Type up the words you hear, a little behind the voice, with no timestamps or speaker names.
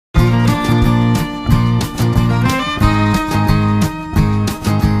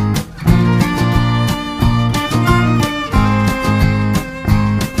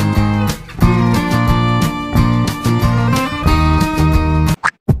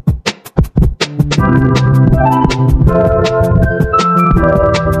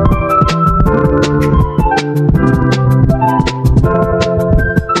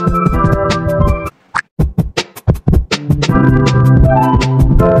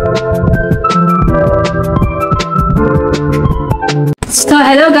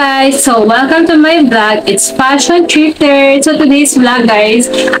So welcome to my vlog. It's Fashion Thrifter. So today's vlog, guys,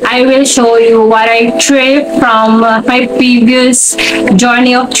 I will show you what I thrift from my previous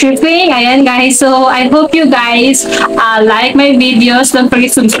journey of thrifting. Ayan, guys. So I hope you guys like my videos. Don't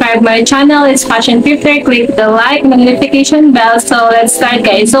forget to subscribe my channel. It's Fashion Thrifter. Click the like notification bell. So let's start,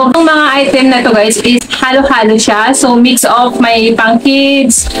 guys. So ang mga item na to, guys, is halo-halo siya. So mix of may pang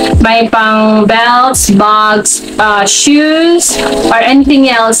kids, may pang belts, bags, shoes, or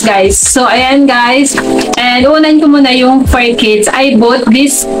anything else, guys. So ayan, guys, and unan ko muna yung for kids. I bought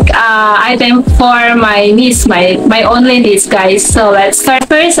this item for my niece, my only niece, guys. So let's start.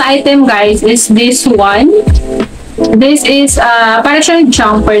 First item, guys, is this one. This is para siyang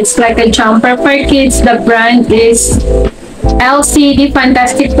jumper. It's like a jumper for kids. The brand is LCD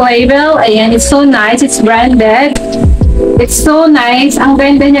Fantastic Label. Ayan, it's so nice. It's branded. It's so nice. Ang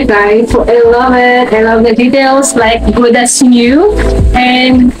ganda niya, guys. So, I love it. I love the details. Like, good as new.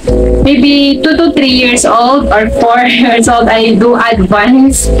 And maybe 2 to 3 years old or 4 years old, I do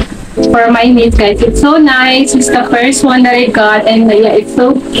advance for my needs, guys. It's so nice. It's the first one that I got. And yeah, it's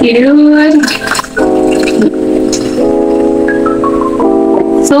so cute.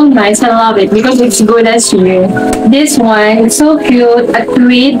 So nice. I love it because it's good as new. This one, it's so cute. A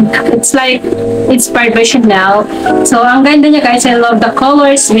tweed. It's like inspired by Chanel. So ang ganda niya, guys. I love the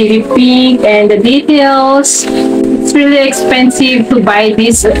colors, baby pink, and the details. It's really expensive to buy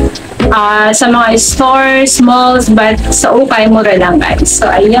this sa mga stores, malls, but sa ukay mura lang, guys. So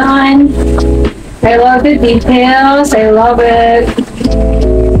ayan. I love the details. I love it.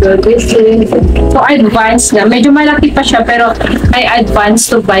 So this is so advanced na. Medyo malaki pa siya pero I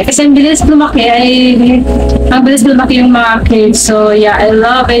advanced to buy. Kasi ang bilis lumaki yung mga kids. So yeah, I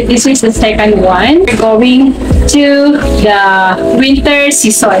love it. This is the second one. We're going to the winter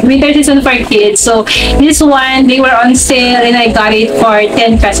season. Winter season for kids. So this one, they were on sale and I got it for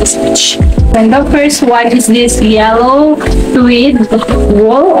 10 pesos each. And the first one is this yellow tweed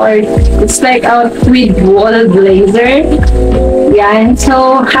wool, or it's like a tweed wool blazer. Yan.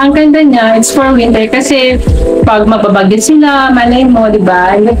 So, ang ganda niya, it's for winter kasi pag mababagyo sila, malay mo, di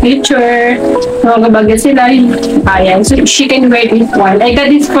ba? In the future, mababagyo sila, ayan. So, she can wear this one. I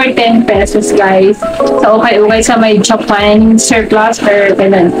got this for 10 pesos, guys. So, okay sa may Japan surplus or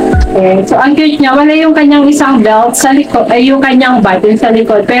ganun. Ayan. So, ang cute niya, wala yung kanyang isang belt sa likod, ay yung kanyang button sa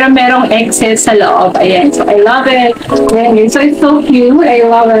likod, pero merong excess sa loob. Ayan. So, I love it. Ayan. So, it's so cute. I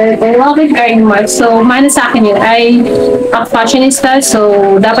love it. I love it very much. So, mana sa akin yun. I fashionista,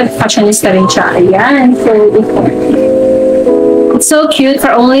 so dapat fashionista rin siya. Ayan. So, it's so cute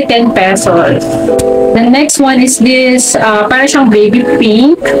for only 10 pesos. The next one is this, para siyang baby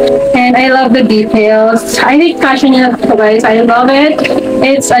pink. And I love the details. I think fashion yun ito, guys. I love it.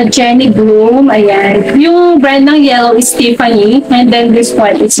 It's a Jenny Bloom. Ayan. Yung brand ng yellow is Tiffany. And then this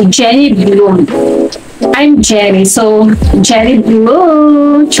one is Jenny Bloom. I'm Jenny, so Jenny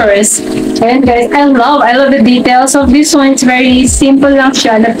Blue choice. And guys, I love the details of this one. It's very simple lang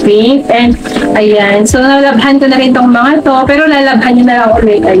siya na pink. And ayan, so nalabhan ko na rin tong mga to, pero lalabhan nyo na lang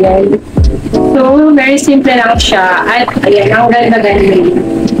ulit. Ayan, so very simple lang siya. At ayan, ang ganda-ganda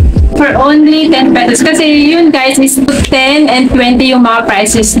for only 10 pesos. Kasi yun, guys, is 10 and 20 yung mga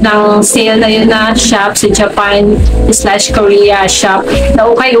prices ng sale na yun na shop sa Japan/Korea shop na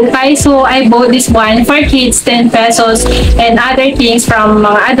ukay-ukay. So, I bought this one for kids, 10 pesos, and other things from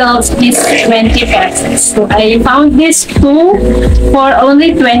mga adults is 20 pesos. So, I found this two for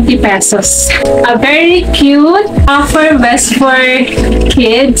only 20 pesos. A very cute puffer vest for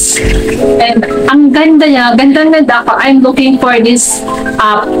kids. And ang ganda niya. Ganda-ganda ako. I'm looking for this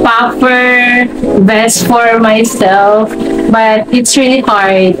puffer vest for myself, but it's really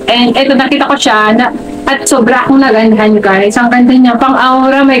hard. And ito, nakita ko siya at sobra akong nagandahan, guys. Ang ganda niya, pang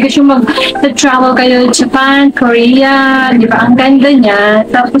aura. May gusto mag-travel kayo Japan, Korea, di ba? Ang ganda niya.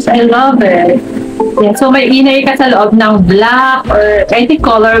 Tapos I love it. Yeah, so may inner ka sa loob ng black or I think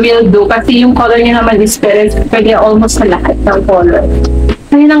color will do kasi yung color niya naman is pwede almost sa lahat ng color.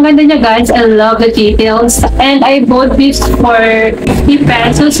 Ayun, ang ganda niya, guys. I love the details. And I bought this for 50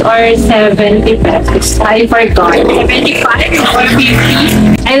 pesos or 70 pesos. I forgot. 75 or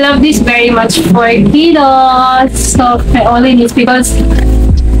 50. I love this very much for kiddos. So, I only need because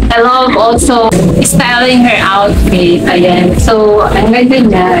I love also styling her outfit. Ayan. So, ang ganda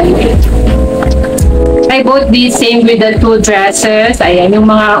niya. I bought these same with the two dresses. Ayan, yung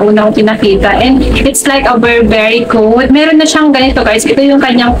mga unang pinakita. And it's like a Burberry coat. Meron na siyang ganito guys. Ito yung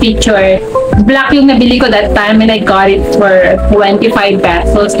kanyang picture. Black yung nabili ko that time and I got it for 25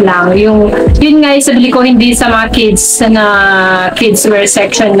 pesos lang. Yun guys, nabili ko hindi sa mga kids wear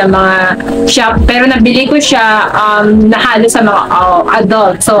section na mga shop. Pero nabili ko siya nahalo sa mga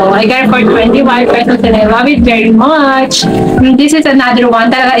adult. So, I got it for 25 pesos and I love it very much. And this is another one.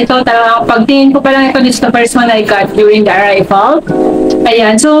 Ito talaga, pagtingin ko pa lang ito, this is the first one I got during the arrival.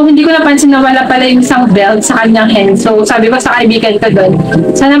 Ayan, so hindi ko napansin na wala pala yung isang belt sa kanyang hand. So sabi ko sa kaibigan ko doon,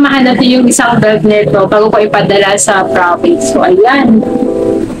 sana mahanap yung isang belt nito bago ko ipadala sa province. So ayan.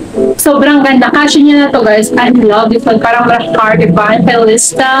 Sobrang ganda. Fashion niya na to guys. I love this one. Parang cardigan,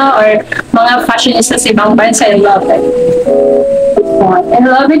 pelista, or mga fashionista sa ibang bansa. I love it. I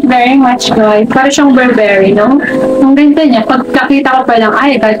love it very much guys. Para siyang Burberry, no? Ang ganda niya. Pag kakita ko pa lang,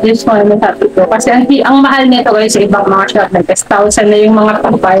 I got this one. Masabi ko. Kasi ang mahal nito guys sa ibang mga shop. Nag-1,000 na yung mga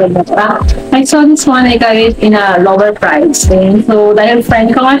pagpayad na. I saw this one. I got it in a lower price. Okay? So, dahil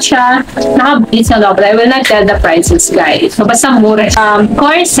friend ko nga siya, nakabis na low. But I will not tell the prices guys. So, basta mura.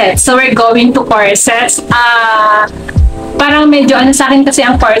 Corsets. So, we're going to corsets. Parang medyo sa akin kasi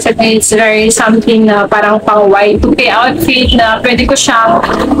ang corset is very something na parang pang Y2K outfit na pwede ko siyang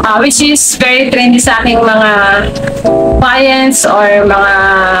which is very trendy sa aking mga clients or mga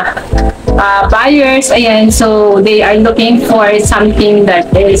buyers. Ayan, so they are looking for something that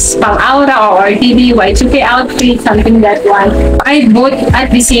is pang aura or TV Y2K outfit, something that one. I bought at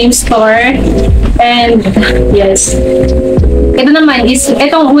the same store and yes. Ito naman is,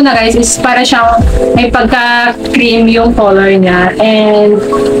 itong una guys is para siyang may pagka-cream yung color niya and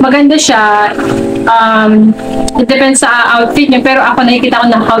maganda siya. It depends sa outfit niya pero ako nakikita ko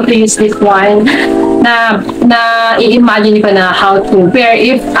na how to use this one na i-imagine ko na how to wear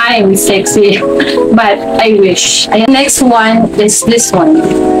if I'm sexy but I wish. Ayan, next one is this one.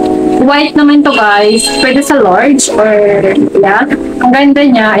 White naman to guys. Pwede sa large or yeah. Ang ganda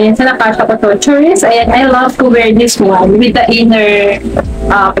niya. Ayan, sa nakasya ko to. Choice. Ayan, I love to wear this one with the inner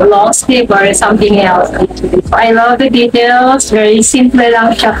long sleeve or something else. So, I love the details. Very simple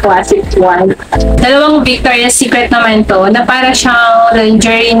lang siya. Classic one. Dalawang Victoria's Secret naman to na para siyang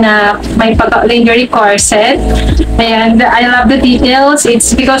lingerie na may lingerie corset. And I love the details.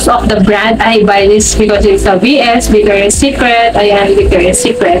 It's because of the brand. I buy this because it's a VS, Victoria's Secret. Ayan, Victoria's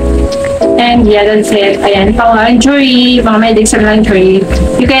Secret. And yeah, that's it. Ayan, pang lingerie, mga medics sa lingerie.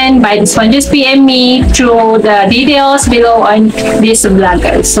 You can buy this one. Just PM me through the details below on this vlog.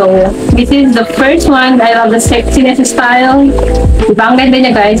 So, this is the first one. I love the sexiness style. Diba? Ang ganda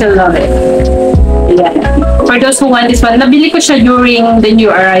niya guys. I love it. Yeah. For those who want this one, nabili ko siya during the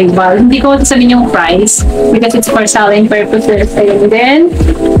new arrival. Hindi ko sabihin yung price because it's for selling purposes. And then,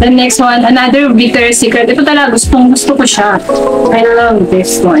 the next one, another Victoria's Secret. Ito talaga, gusto ko siya. I love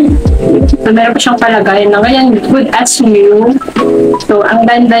this one. So, meron pa siyang palagayan na ngayon, good as new. So, ang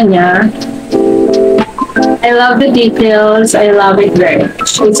ganda niya. I love the details. I love it very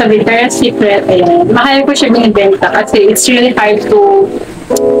much. It's a Victoria's Secret. Ayan. Mahal ko siya binibenta kasi it's really hard to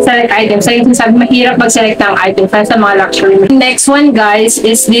select items. So, yung sabi, mahirap mag-select ng items sa mga luxury. Next one, guys,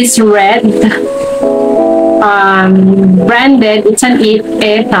 is this red. Branded. It's an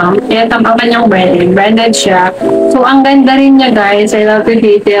Etam. Etam ang kanyang branding. Branded siya. So, ang ganda rin niya, guys. I love the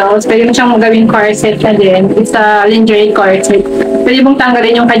details. Pwede mo siyang magawing corset na din. It's a lingerie corset. Pwede mong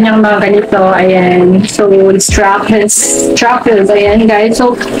tanggalin yung kanyang mga ganito. Ayan. So, strapless. Ayan, guys.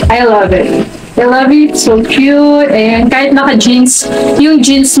 So, I love it. I love it. So cute. And kahit naka-jeans, yung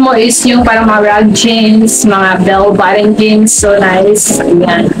jeans mo is yung parang mga rag jeans, mga bell-bottom jeans. So nice.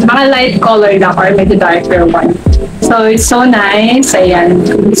 Ayan. Mga light color lang or maybe darker one. So it's so nice. Ayan.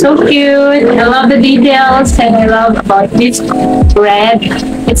 So cute. I love the details and I love about this red.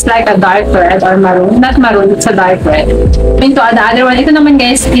 It's like a dark red or maroon. Not maroon, it's a dark red. Into the other one. Ito naman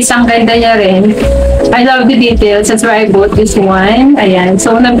guys, isang ganda niya rin. I love the details. That's why I bought this one. Ayan.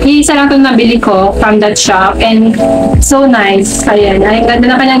 So, isa lang itong nabili ko from that shop. And so nice. Ayan. Ang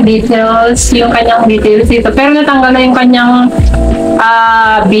ganda na kanyang details. Yung kanyang details dito. Pero natanggal na yung kanyang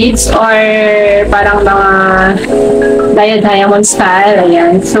beads or parang mga diamond style.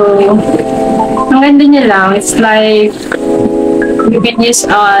 Ayan. So, ang ganda niya lang. It's like you can use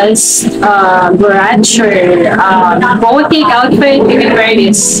as brunch or boutique outfit. You can wear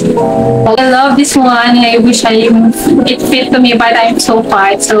this. I love this one. I wish it fit to me, but I'm so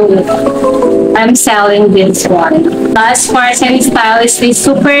fat, so I'm selling this one. Last corset style is this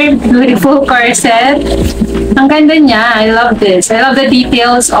super beautiful corset. Ang ganda niya. I love this. I love the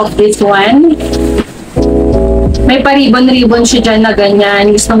details of this one. may pa-ribbon-ribbon siya dyan na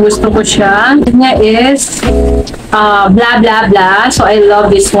ganyan. Gustong-gusto ko siya. Kanya is blah blah blah. So I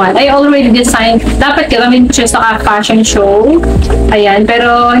love this one. I already designed. Dapat gawin ko siya sa fashion show. Ayan,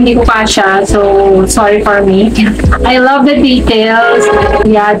 pero hindi ko pa siya. So sorry for me. I love the details.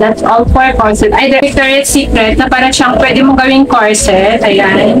 Yeah, that's all for corset. Ay, Victoria's Secret na para siyang pwede mong gawing corset.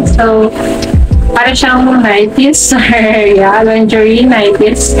 Ayan. So para siyang 90s or yeah, lingerie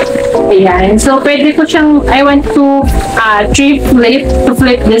 90s. Ayan. So, pwede ko siyang, I want to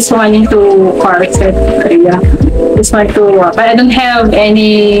flip this one into corset. Yeah. This one to, but I don't have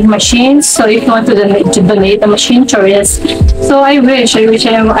any machines. So, if you want to donate a machine, choice. So, I wish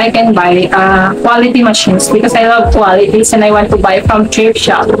I can buy quality machines because I love qualities and I want to buy from thrift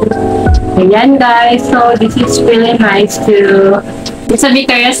shop. Ayan, guys. So, this is really nice too. It's a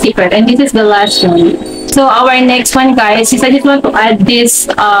Victoria's Secret, and this is the last one. So, our next one, guys, is I just want to add this,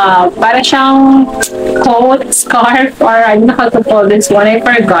 para siyang coat, scarf, or I don't know how to call this one, I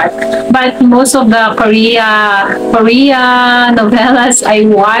forgot. But most of the Korea novellas I've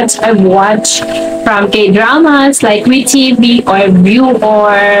watched from K-dramas, like WeTV, or View,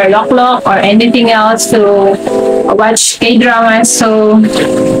 or Lock, or anything else to watch K-dramas. So,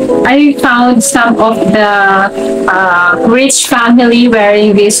 I found some of the rich family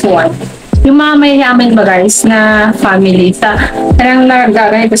wearing this one. Yung mga mayayaman ba guys na family, parang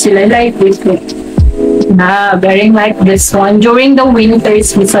nagaganito sila like this one. Wearing like this one during the winter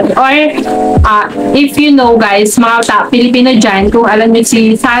season. Or if you know guys, mga Pilipino dyan, kung alam niyo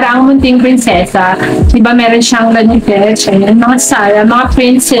si Sarah ang Munting Prinsesa, di ba meron siyang ganito, mga Sarah, mga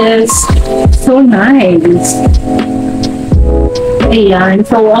princess. So nice. Ayan.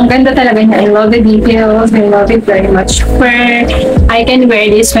 So, ang ganda talaga niya. I love the details. I love it very much. Where I can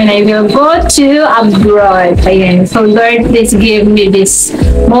wear this when I will go to abroad. Ayan. So, Lord, please give me this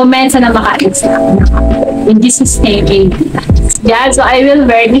moment na makaalis na. In Jesus' name, amen. Yeah, so I will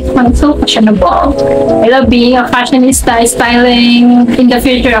wear this one. So fashionable. I love being a fashionista, styling, in the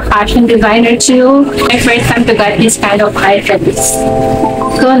future a fashion designer too. My first time to get this kind of items.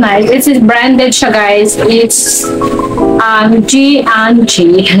 So nice. This is branded siya guys. It's G and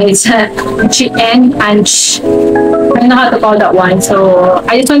G. It's G and G. I don't know how to call that one. So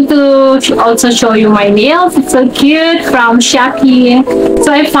I just want to also show you my nails. It's so cute from Shaki.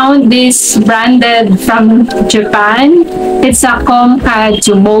 So I found this branded from Japan. It's a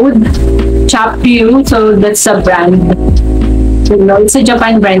Mode Chapyu. So that's a brand. You know, it's a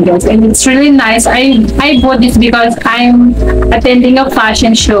Japan brand guys, and it's really nice. I bought this because I'm attending a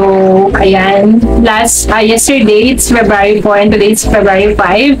fashion show. Ayan, yesterday it's February 4 and today it's February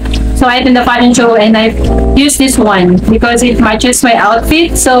 5. So I attended the fashion show and I used this one because it matches my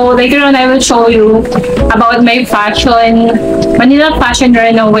outfit. So later on I will show you about my Manila Fashion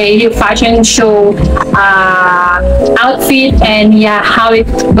Runaway fashion show outfit, and yeah, how it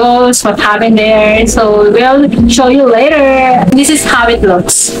goes, what happened there. So we'll show you later. This is how it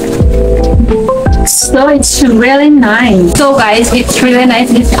looks. So it's really nice. So guys, it's really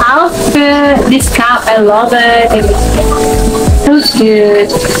nice. This outfit, this cap, I love it. It's so good.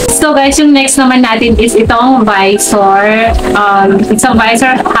 So guys, yung next naman natin is itong visor. It's a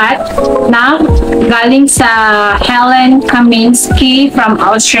visor hat na galing sa Helen Kaminsky from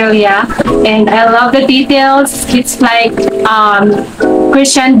Australia. And I love the details. It's like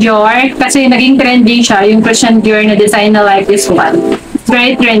Christian Dior. Kasi naging trending siya, yung Christian Dior na design na like this one.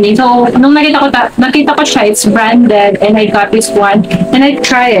 Very trendy. So, nung nakita ko siya, it's branded, and I got this one, and I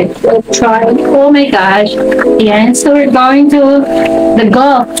tried it. Oh my gosh. Yan. So, we're going to the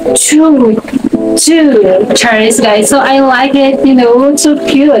Gulf. Two cherries, guys. So, I like it, you know, it's so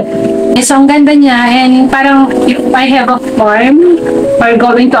cute. So, ang ganda niya, and parang if I have a farm, or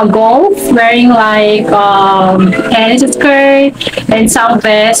going to a golf, wearing like tennis skirt, and some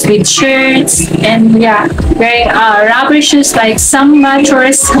vest with shirts, and yeah, wearing rubber shoes like some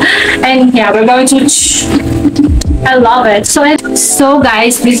mattress, and yeah, we're going to I love it. So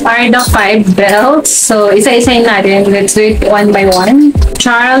guys, these are the 5 belts. So isa-isayin natin. Let's do it one by one.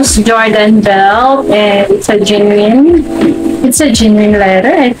 Charles Jordan belt, and it's a genuine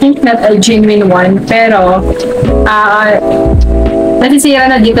leather. I think not a genuine one, pero nasisira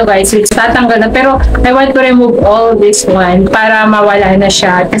na dito guys. It's tatanggal na, pero I want to remove all this one para mawala na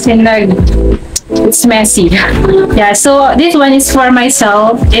siya kasi It's messy. Yeah, so this one is for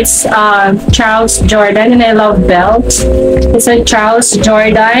myself. It's Charles Jordan, and I love belts. It's a Charles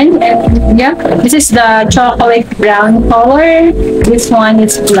Jordan, and yeah, this is the chocolate brown color. This one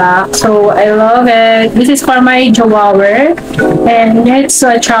is black, so I love it. This is for my Chihuahua, and it's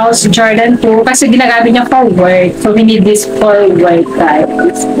a Charles Jordan too, kasi ginagamit niya for work. So we need this for work,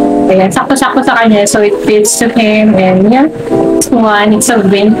 guys. Ayan, sakto-sakto sa kanya, so it fits to him, and yeah. This one, it's a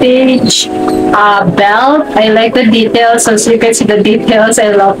vintage belt. I like the details, so you can see the details.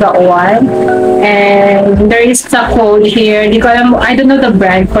 I love that one. And there is a code here. I don't know the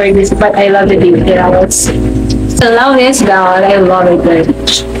brand for this, but I love the details. So love this belt. I love it very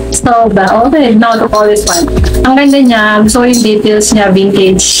much. So belt, now to call this one. Ang ganda niya. Gusto ko yung details niya,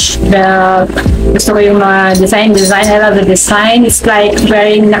 vintage belt. Gusto ko yung mga design. I love the design. It's like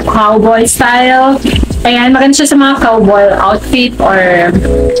wearing na cowboy style. Ayan, maganda siya sa mga cowboy outfit or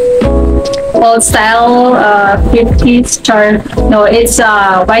old style 50s charm. No, it's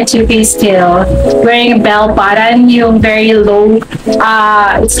Y2K still. Wearing a belt, parang yung very low,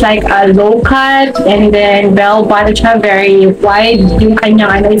 it's like a low cut, and then bell bottom siya, very wide yung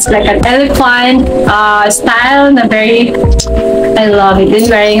kanyang ano, it's like an elephant style na very, I love it. Then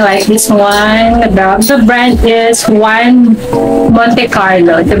wearing like this one, the brand is One Monte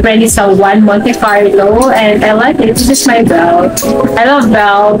Carlo. The brand is a One Monte Carlo, and I like it. This is my belt. I love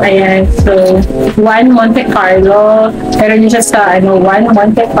belt. Ayan, so One Monte Carlo. Meron niya siya sa One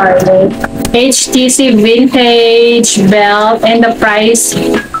Monte Carlo. HTC vintage belt, and the price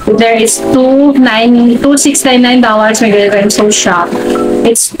there is $2,699. My God, I'm so shocked.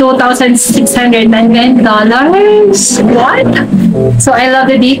 It's $2,699. What? So I love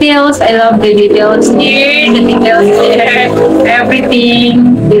the details. I love the details here, the details there.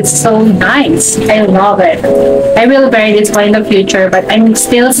 Everything is so nice. I love it. I will wear this one in the future, but I'm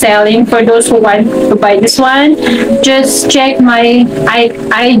still selling. For those who want to buy this one, just check my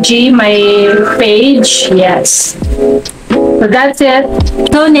IG, my page. Yes. So that's it.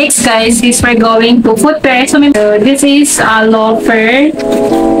 So next, guys, is we're going to footwear. So this is a loafer,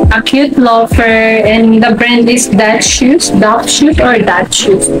 a cute loafer, and the brand is That Shoes, there.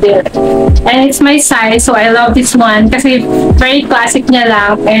 And it's my size, so I love this one kasi very classic niya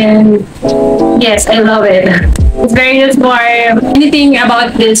lang, and yes, I love it. It's very good for anything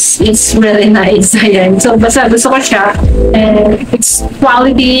about this is really nice. Ayan. So basta gusto ko siya, and it's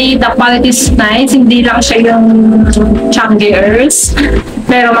quality, the quality is nice, hindi lang siya yung chunky earth,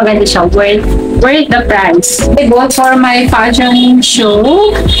 pero maganda siya, worth the price. I bought for my fashion show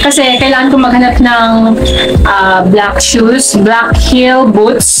kasi kailangan ko maghanap ng black shoes, black heel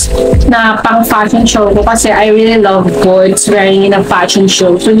boots na pang fashion show ko kasi I really love boots wearing in a fashion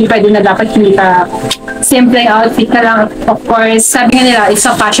show. So hindi pwede na dapat hindi ka simple outfit na lang. Of course, sabi nga nila, it's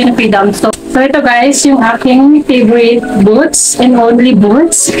a fashion freedom. So ito guys, yung aking favorite boots and only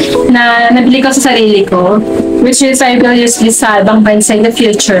boots na nabili ko sa sarili ko, which is I will use this sa ibang bansa in the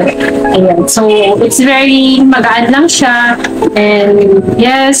future. Ayan. So it's very magaan lang siya, and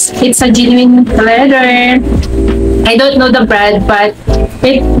yes, it's a genuine leather. I don't know the brand, but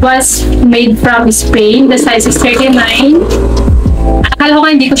it was made from Spain. The size is 39. Akala ko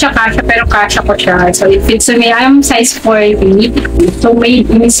hindi ko siya kasha, pero kasha ko siya. So it fits to me. I'm size 40. So made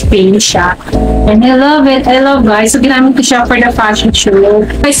in Spain siya. And I love it. I love, guys. So ginamit ko siya for the fashion show.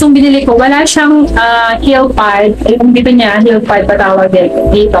 Guys, yung binili ko, wala siyang heel pad. Yung dito niya, heel pad patawag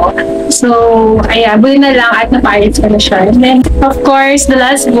dito. So, ayan, buli na lang at napayos ko na siya. And then, of course, the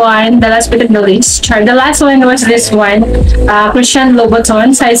last but not the least, the last one was this one. Christian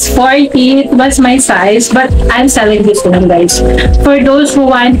Louboutin, size 40. It was my size, but I'm selling this one, guys. For those who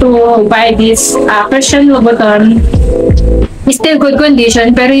want to buy this Christian Louboutin, it's still good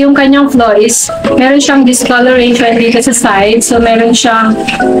condition, pero yung kanyang flaw is meron siyang discoloration dito sa side. So meron siyang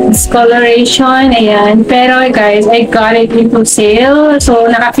discoloration, ayan. Pero guys, I got it into sale, so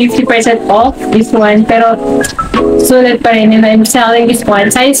naka 50% off this one, pero sulit pa rin, and I'm selling this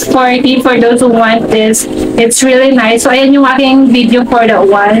one size 40 for those who want this. It's really nice. So ayan yung aking video for that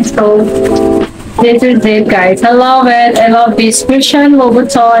one. So this is it, guys. I love it. I love this Christian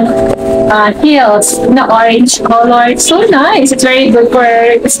Louboutin heels na orange color. It's so nice. It's very good for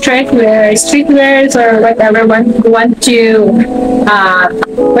streetwears, or whatever one want to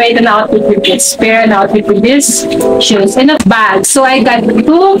wear an outfit with this, pair an outfit with this shoes. And a bag. So I got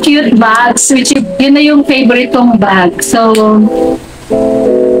two cute bags, which yun na yung favorite kong bag. So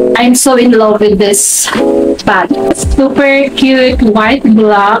I'm so in love with this bag. Super cute, white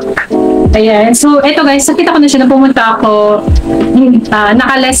block. Ayan. So, ito guys, nakita ko na siya na pumunta ako.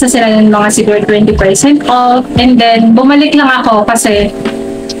 Naka-less na sila ng mga siguro 20% off. And then, bumalik lang ako kasi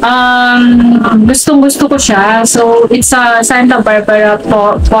Gustong-gusto ko siya. So, it's a Santa Barbara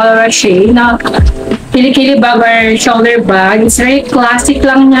Polaroid na kilikili bag or shoulder bag. It's very classic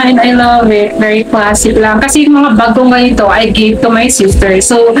lang niya and I love it. Very classic lang. Kasi yung mga bag ko ganito, I gave to my sister.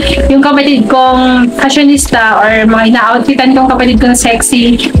 So, yung kapatid kong fashionista or mga ina-outfitan kong kapatid kong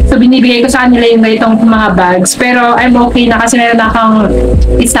sexy, so binibigay ko sa kanila yung ganitong mga bags. Pero I'm okay na kasi meron akong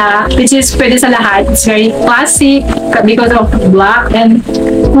isa, which is pwede sa lahat. It's very classic because of black and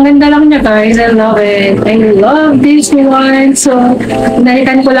ang ganda lang niya guys. I love it. I love this one. So,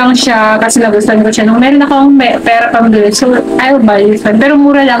 nalikan ko lang siya kasi nagustuhan ko siya. Nung meron akong pera pang doon, so I'll buy this one. Pero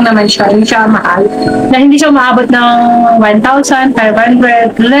mura lang naman siya. Hindi siya mahal. Na hindi siya maabot ng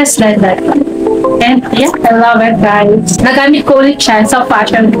 1,500, less than that. And yeah, I love it guys. Nagamit ko ulit siya sa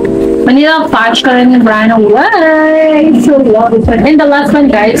fashion. Manila fashion brand. Why? So love it. And the last one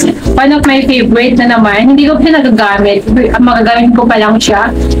guys, one of my favorite na naman. Hindi ko pa nagagamit. Magagamit ko pa lang siya.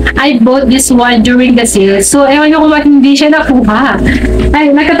 I bought this one during the sale. So ewan ko kung bakit hindi siya nakuha.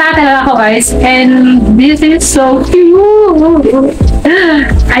 Ay, nagtataka ako guys. And this is so cute.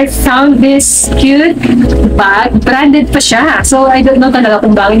 I found this cute bag. Branded pa siya. So I don't know talaga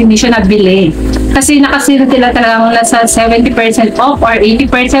kung bakit hindi siya nabili. Kasi nakasino sila talagang nasa 70% off or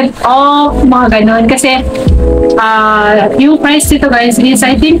 80% off, mga ganun. Kasi yung price dito guys is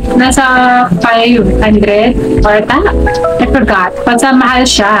I think nasa 500 or I forgot. Basta mahal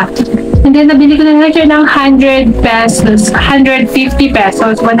siya. And then nabili ko na siya ng 100 pesos, 150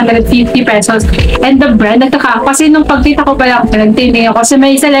 pesos, 150 pesos. And the brand, nagtaka kasi nung pagkita ko pa lang, pinagtinig ako kasi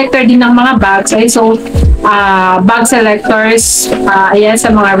may selector din ng mga bags. I sold bag selectors, ayan, sa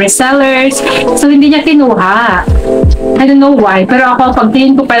mga resellers. So, hindi niya kinuha. I don't know why. Pero ako,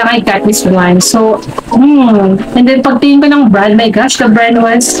 pagtingin ko pa lang, I got this one. So, and then pagtingin ko ng brand, my gosh, the brand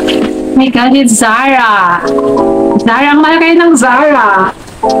was, my God, it's Zara. Zara, ang malaki ng Zara.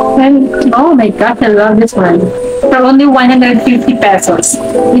 And, oh my God, I love this one. For only 150 pesos.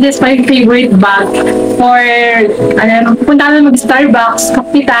 It is my favorite bag for, punta na mag-Starbucks,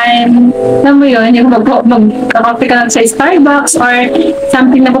 coffee time. Alam mo yun, yung mag-coffee ka lang sa Starbucks or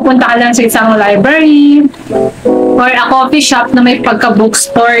something na pupunta ka lang sa isang library or a coffee shop na may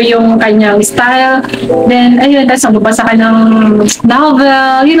pagka-bookstore yung kanyang style. Then, ayun, tapos magbabasa ka ng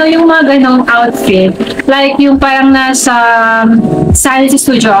novel, you know, yung mga ganong outfit. Like, yung parang nasa science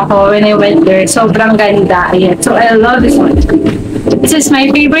studio ako when I went there. Sobrang ganda. Ayan. So, I love this one. This is my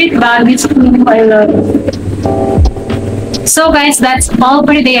favorite bag. I love it. So guys, that's all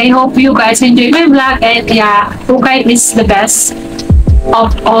for today. I hope you guys enjoyed my vlog. And yeah, Ukay is the best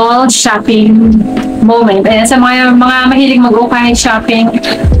of all shopping moment. And sa mga mahilig mag-ukay shopping,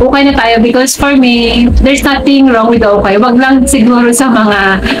 ukay na tayo because for me, there's nothing wrong with ukay. Wag lang siguro sa mga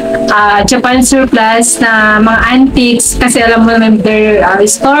Japan surplus na mga antiques kasi alam mo naman their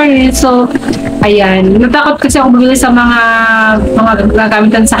stories. So, ayan. Natakot kasi ako bumili sa mga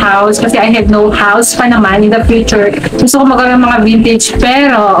gagamitan sa house kasi I have no house pa naman in the future. Gusto ko magkaroon ng mga vintage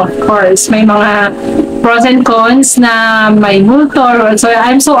pero of course, may mga pros and cons na may multor. So,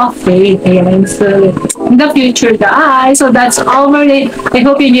 I'm so afraid. Ayan. So, in the future, guys. So, that's all for it. I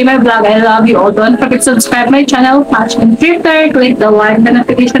hope you enjoy my vlog. I love you all. Don't forget to subscribe my channel, Fashion Thrifter. Click the like and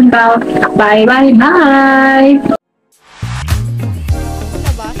notification bell. Bye, bye, bye.